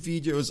YouTube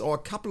videos or a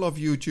couple of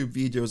YouTube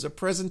videos, a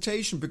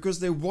presentation, because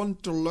they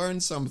want to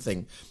learn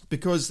something,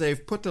 because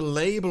they've put a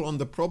label on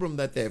the problem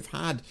that they've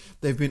had.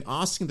 They've been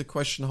asking the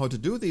question how to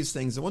do these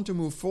things. They want to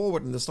move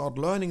forward and they start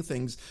learning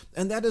things.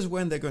 And that is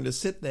when they're going to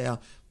sit there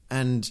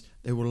and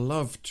they will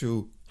love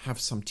to have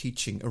some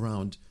teaching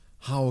around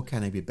how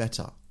can I be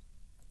better.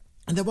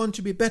 And they want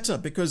to be better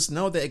because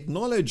now they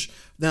acknowledge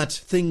that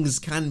things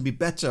can be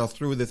better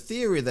through the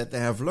theory that they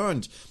have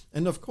learned.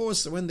 And of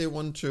course, when they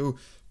want to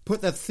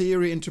put that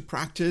theory into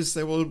practice,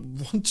 they will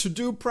want to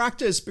do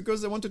practice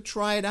because they want to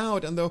try it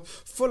out, and they're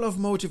full of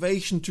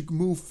motivation to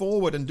move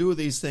forward and do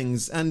these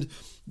things. And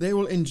they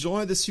will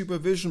enjoy the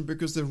supervision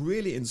because they're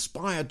really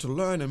inspired to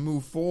learn and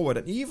move forward.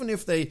 And even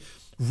if they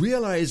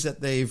realize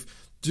that they've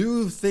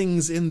do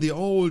things in the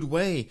old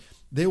way,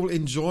 they will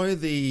enjoy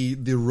the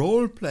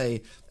role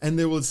play and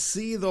they will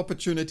see the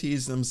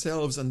opportunities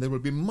themselves, and they will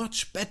be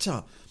much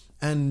better.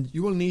 And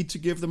you will need to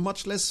give them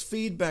much less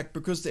feedback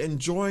because they're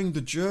enjoying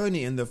the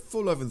journey and they're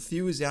full of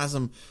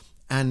enthusiasm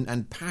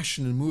and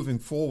passion and moving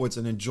forwards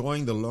and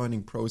enjoying the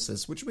learning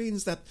process, which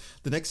means that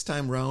the next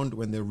time round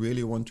when they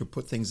really want to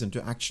put things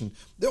into action,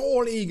 they're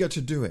all eager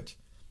to do it.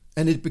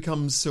 And it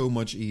becomes so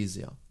much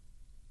easier.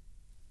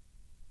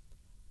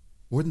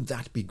 Wouldn't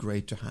that be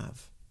great to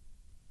have?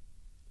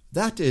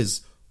 That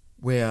is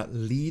where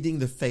leading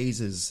the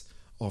phases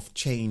of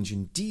change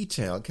in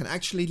detail can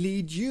actually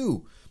lead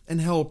you and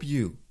help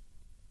you.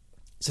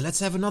 So let's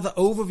have another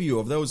overview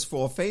of those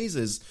 4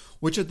 phases,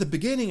 which at the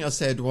beginning I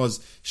said was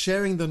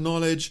sharing the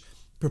knowledge,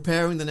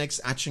 preparing the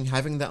next action,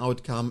 having the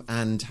outcome,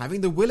 and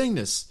having the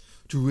willingness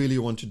to really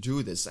want to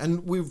do this.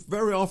 And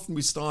very often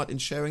we start in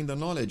sharing the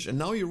knowledge. And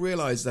now you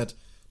realize that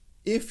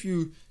if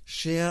you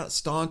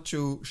start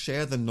to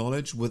share the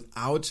knowledge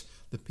without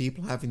the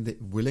people having the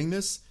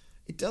willingness,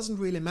 it doesn't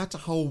really matter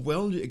how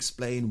well you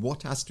explain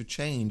what has to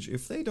change.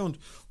 If they don't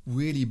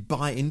really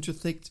buy into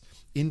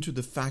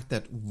the fact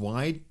that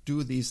why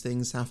do these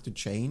things have to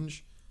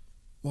change,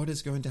 what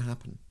is going to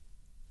happen?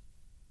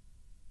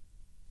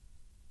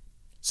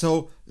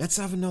 So let's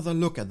have another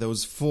look at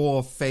those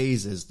 4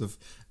 phases.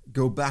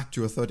 Go back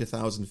to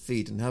 30,000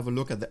 feet and have a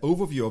look at the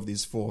overview of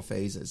these 4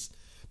 phases.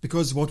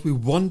 Because what we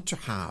want to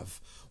have,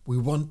 we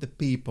want the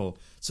people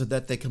so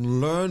that they can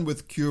learn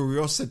with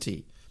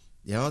curiosity,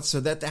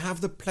 so that they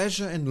have the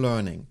pleasure in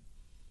learning.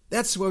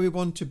 That's where we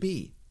want to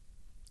be.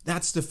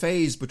 That's the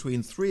phase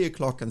between 3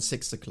 o'clock and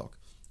 6 o'clock.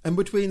 And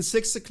between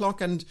 6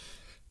 o'clock and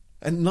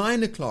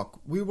 9 o'clock,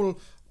 we will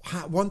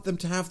want them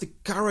to have the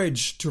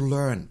courage to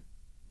learn.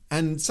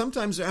 And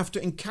sometimes you have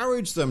to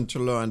encourage them to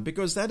learn,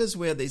 because that is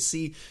where they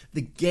see the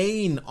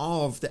gain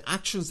of the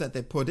actions that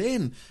they put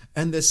in,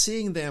 and they're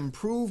seeing their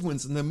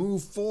improvements and they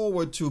move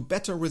forward to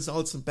better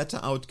results and better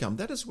outcome.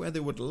 That is where they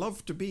would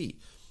love to be,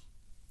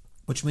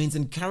 which means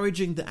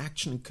encouraging the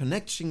action and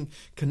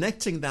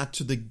connecting that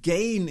to the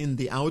gain in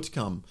the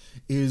outcome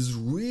is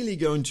really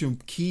going to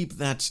keep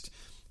that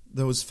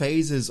those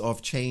phases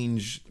of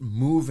change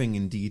moving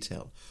in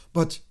detail.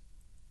 But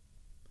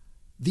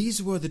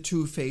these were the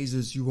two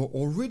phases you were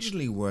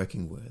originally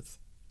working with.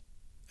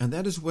 And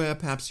that is where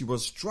perhaps you were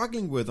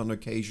struggling with on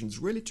occasions,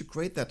 really to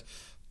create that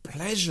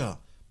pleasure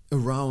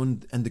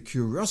around and the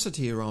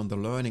curiosity around the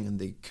learning and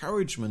the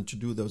encouragement to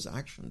do those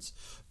actions,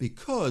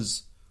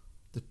 because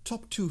the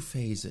top two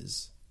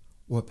phases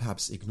were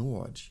perhaps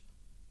ignored.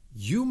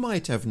 You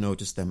might have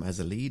noticed them as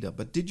a leader,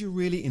 but did you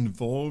really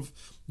involve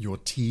your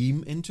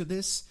team into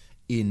this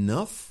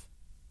enough?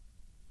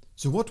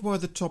 So what were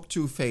the top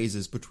two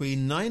phases?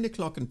 Between 9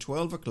 o'clock and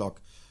 12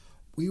 o'clock,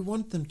 we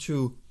want them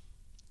to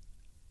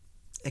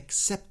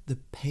accept the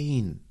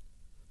pain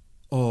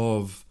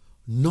of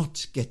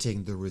not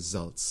getting the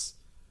results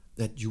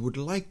that you would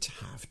like to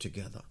have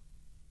together.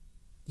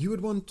 You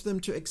would want them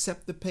to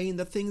accept the pain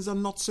that things are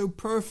not so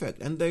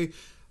perfect, and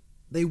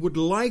they would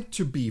like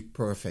to be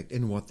perfect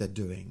in what they're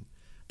doing.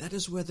 That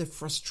is where the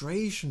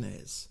frustration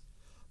is.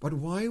 But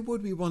why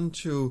would we want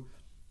to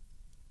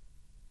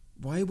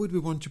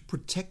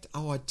protect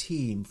our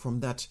team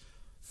from that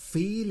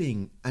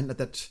feeling and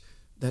that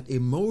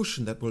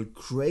emotion that will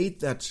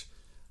create that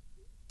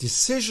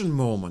decision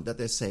moment that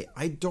they say,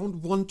 I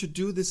don't want to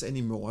do this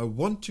anymore, I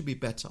want to be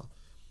better.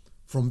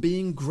 From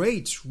being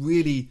great,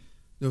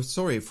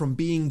 from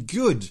being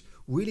good,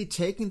 really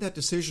taking that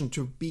decision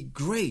to be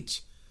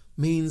great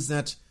means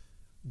that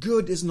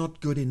good is not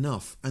good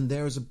enough, and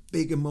there is a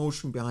big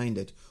emotion behind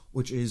it,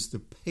 which is the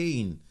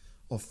pain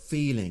of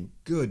feeling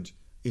good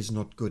is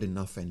not good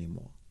enough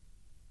anymore.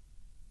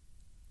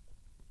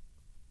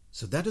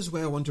 So that is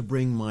where I want to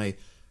bring my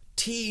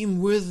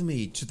team with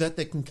me, so that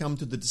they can come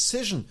to the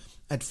decision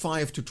at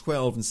 5 to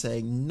 12 and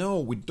saying, no,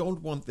 we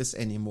don't want this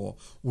anymore.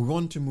 We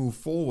want to move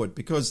forward,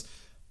 because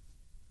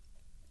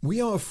we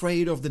are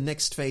afraid of the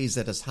next phase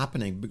that is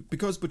happening,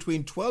 because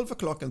between 12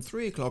 o'clock and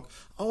 3 o'clock,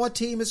 our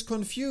team is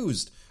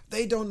confused.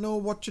 They don't know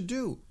what to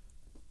do.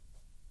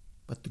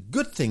 But the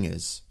good thing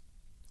is,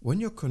 when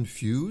you're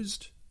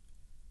confused,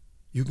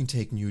 you can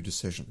take new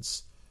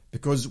decisions.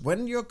 Because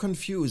when you're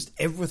confused,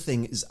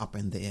 everything is up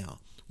in the air.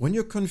 When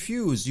you're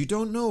confused, you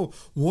don't know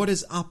what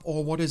is up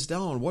or what is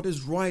down, what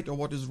is right or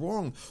what is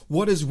wrong,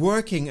 what is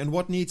working and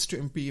what needs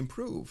to be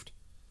improved.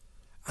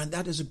 And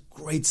that is a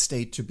great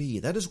state to be.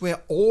 That is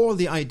where all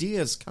the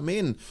ideas come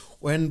in.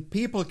 When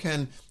people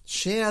can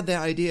share their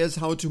ideas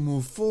how to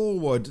move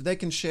forward, they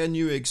can share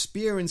new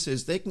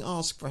experiences, they can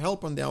ask for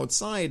help on the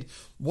outside,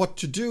 what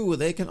to do,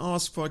 they can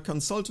ask for a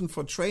consultant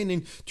for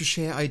training to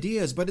share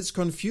ideas, but it's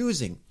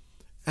confusing.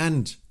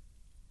 And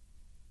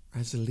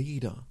as a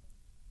leader,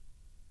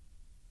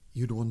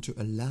 you'd want to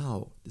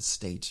allow the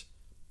state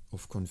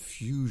of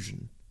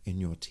confusion in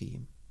your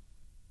team,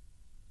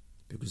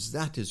 because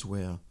that is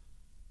where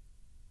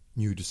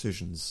new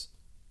decisions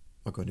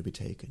are going to be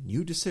taken.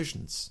 New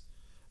decisions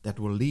that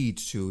will lead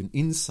to an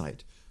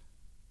insight.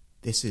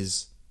 This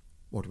is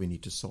what we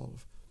need to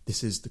solve.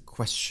 This is the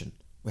question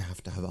we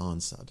have to have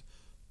answered.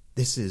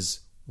 This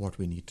is what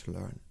we need to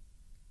learn.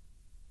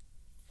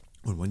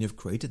 And when you've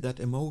created that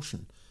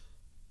emotion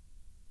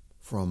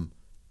from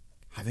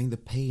having the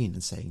pain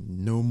and saying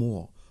no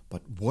more,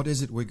 but what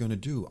is it we're going to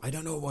do? I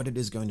don't know what it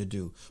is going to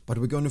do, but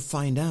we're going to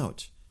find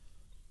out.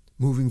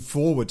 Moving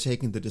forward,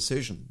 taking the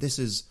decision. This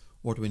is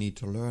what we need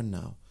to learn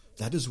now.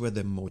 That is where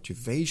the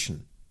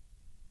motivation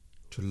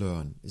to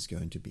learn is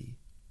going to be.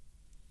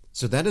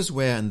 So that is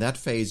where in that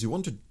phase you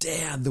want to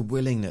dare the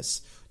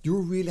willingness. Do you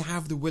really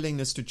have the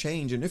willingness to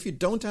change? And if you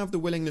don't have the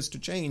willingness to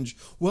change,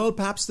 well,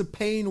 perhaps the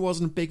pain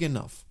wasn't big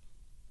enough.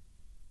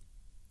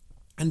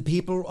 And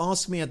people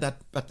ask me at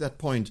that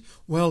point,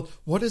 well,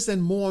 what is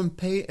then more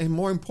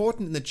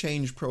important in the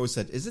change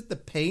process? Is it the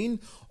pain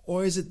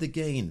or is it the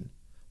gain,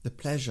 the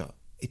pleasure?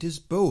 It is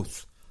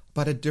both,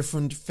 but at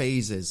different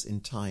phases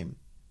in time.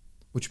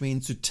 Which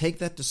means to take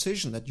that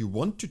decision that you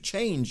want to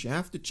change, you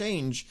have to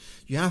change,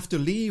 you have to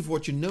leave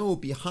what you know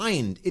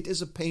behind. It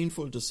is a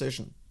painful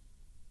decision.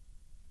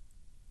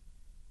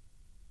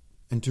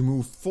 And to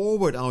move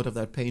forward out of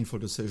that painful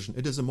decision,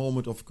 it is a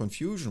moment of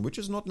confusion, which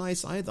is not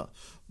nice either.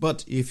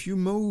 But if you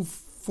move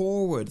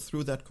forward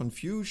through that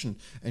confusion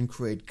and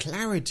create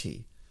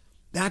clarity,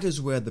 that is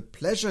where the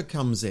pleasure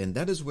comes in.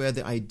 That is where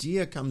the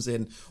idea comes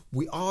in.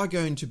 We are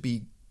going to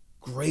be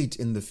great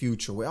in the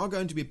future. We are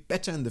going to be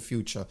better in the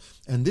future.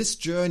 And this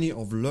journey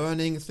of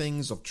learning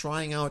things, of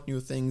trying out new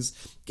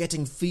things,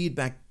 getting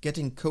feedback,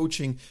 getting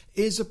coaching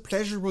is a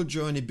pleasurable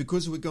journey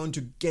because we're going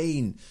to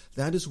gain.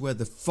 That is where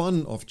the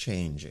fun of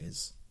change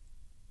is.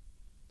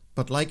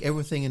 But like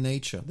everything in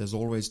nature, there's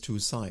always two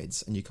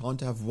sides, and you can't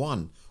have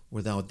one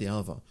without the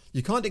other.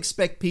 You can't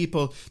expect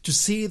people to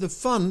see the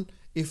fun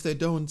if they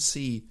don't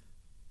see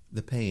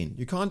the pain.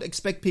 You can't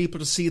expect people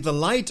to see the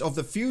light of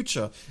the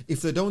future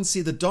if they don't see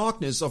the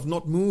darkness of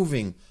not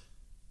moving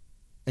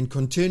and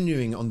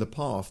continuing on the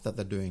path that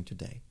they're doing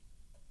today.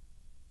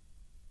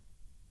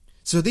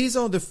 So these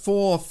are the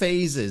 4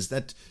 phases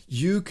that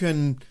you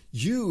can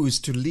use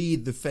to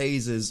lead the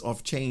phases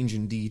of change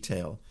in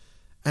detail.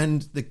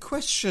 And the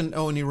question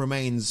only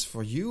remains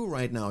for you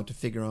right now to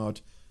figure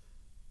out,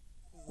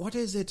 what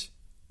is it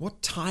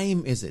What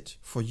time is it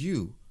for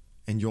you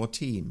and your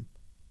team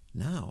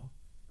now?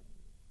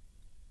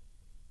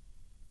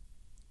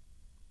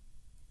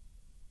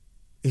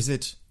 Is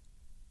it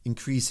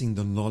increasing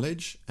the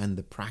knowledge and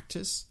the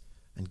practice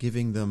and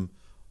giving them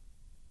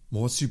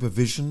more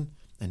supervision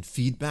and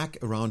feedback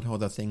around how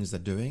the things are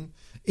doing?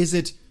 Is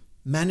it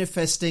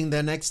manifesting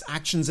their next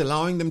actions,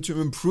 allowing them to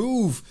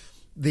improve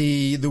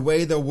the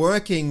way they're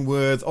working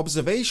with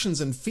observations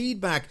and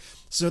feedback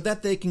so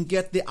that they can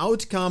get the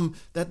outcome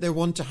that they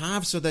want to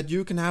have, so that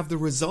you can have the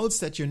results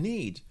that you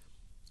need?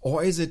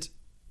 Or is it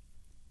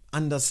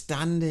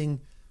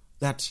understanding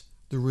that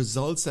the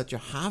results that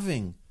you're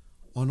having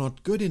are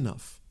not good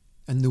enough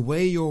and the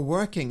way you're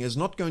working is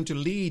not going to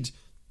lead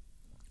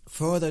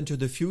further into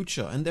the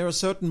future, and there are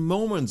certain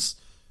moments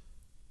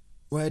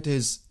where it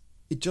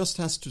just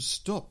has to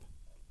stop?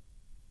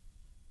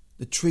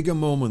 The trigger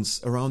moments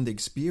around the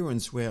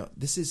experience where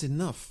this is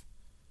enough.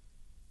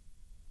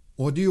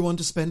 Or do you want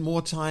to spend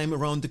more time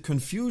around the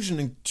confusion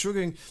and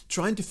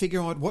trying to figure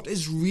out what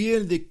is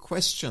really the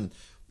question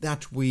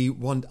that we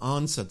want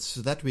answered,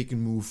 so that we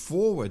can move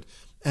forward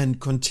and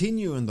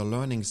continue in the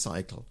learning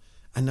cycle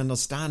and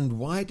understand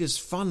why it is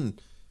fun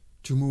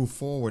to move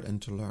forward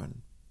and to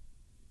learn?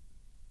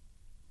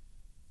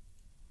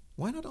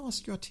 Why not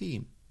ask your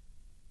team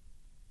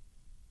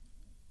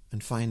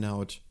and find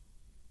out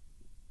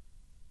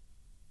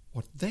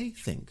what they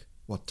think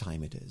what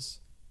time it is?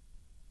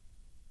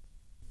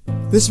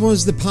 This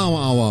was the Power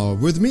Hour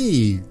with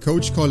me,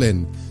 Coach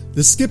Colin,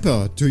 the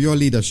skipper to your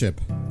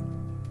leadership.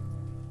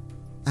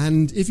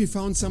 And if you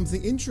found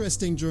something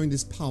interesting during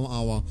this Power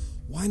Hour,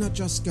 why not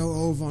just go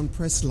over and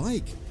press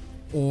like,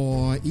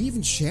 or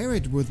even share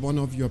it with one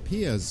of your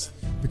peers,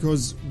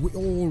 because we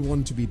all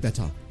want to be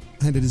better.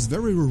 And it is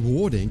very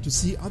rewarding to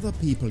see other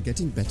people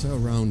getting better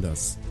around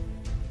us.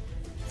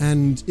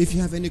 And if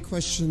you have any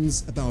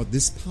questions about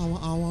this Power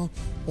Hour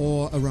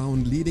or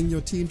around leading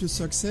your team to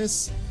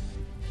success,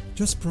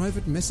 just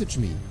private message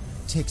me,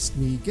 text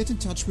me, get in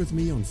touch with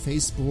me on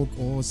Facebook,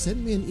 or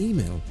send me an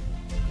email.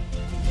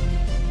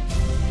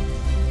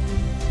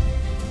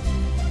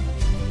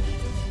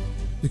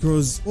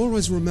 Because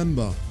always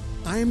remember,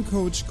 I am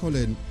Coach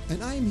Colin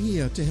and I am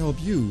here to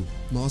help you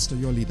master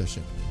your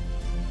leadership.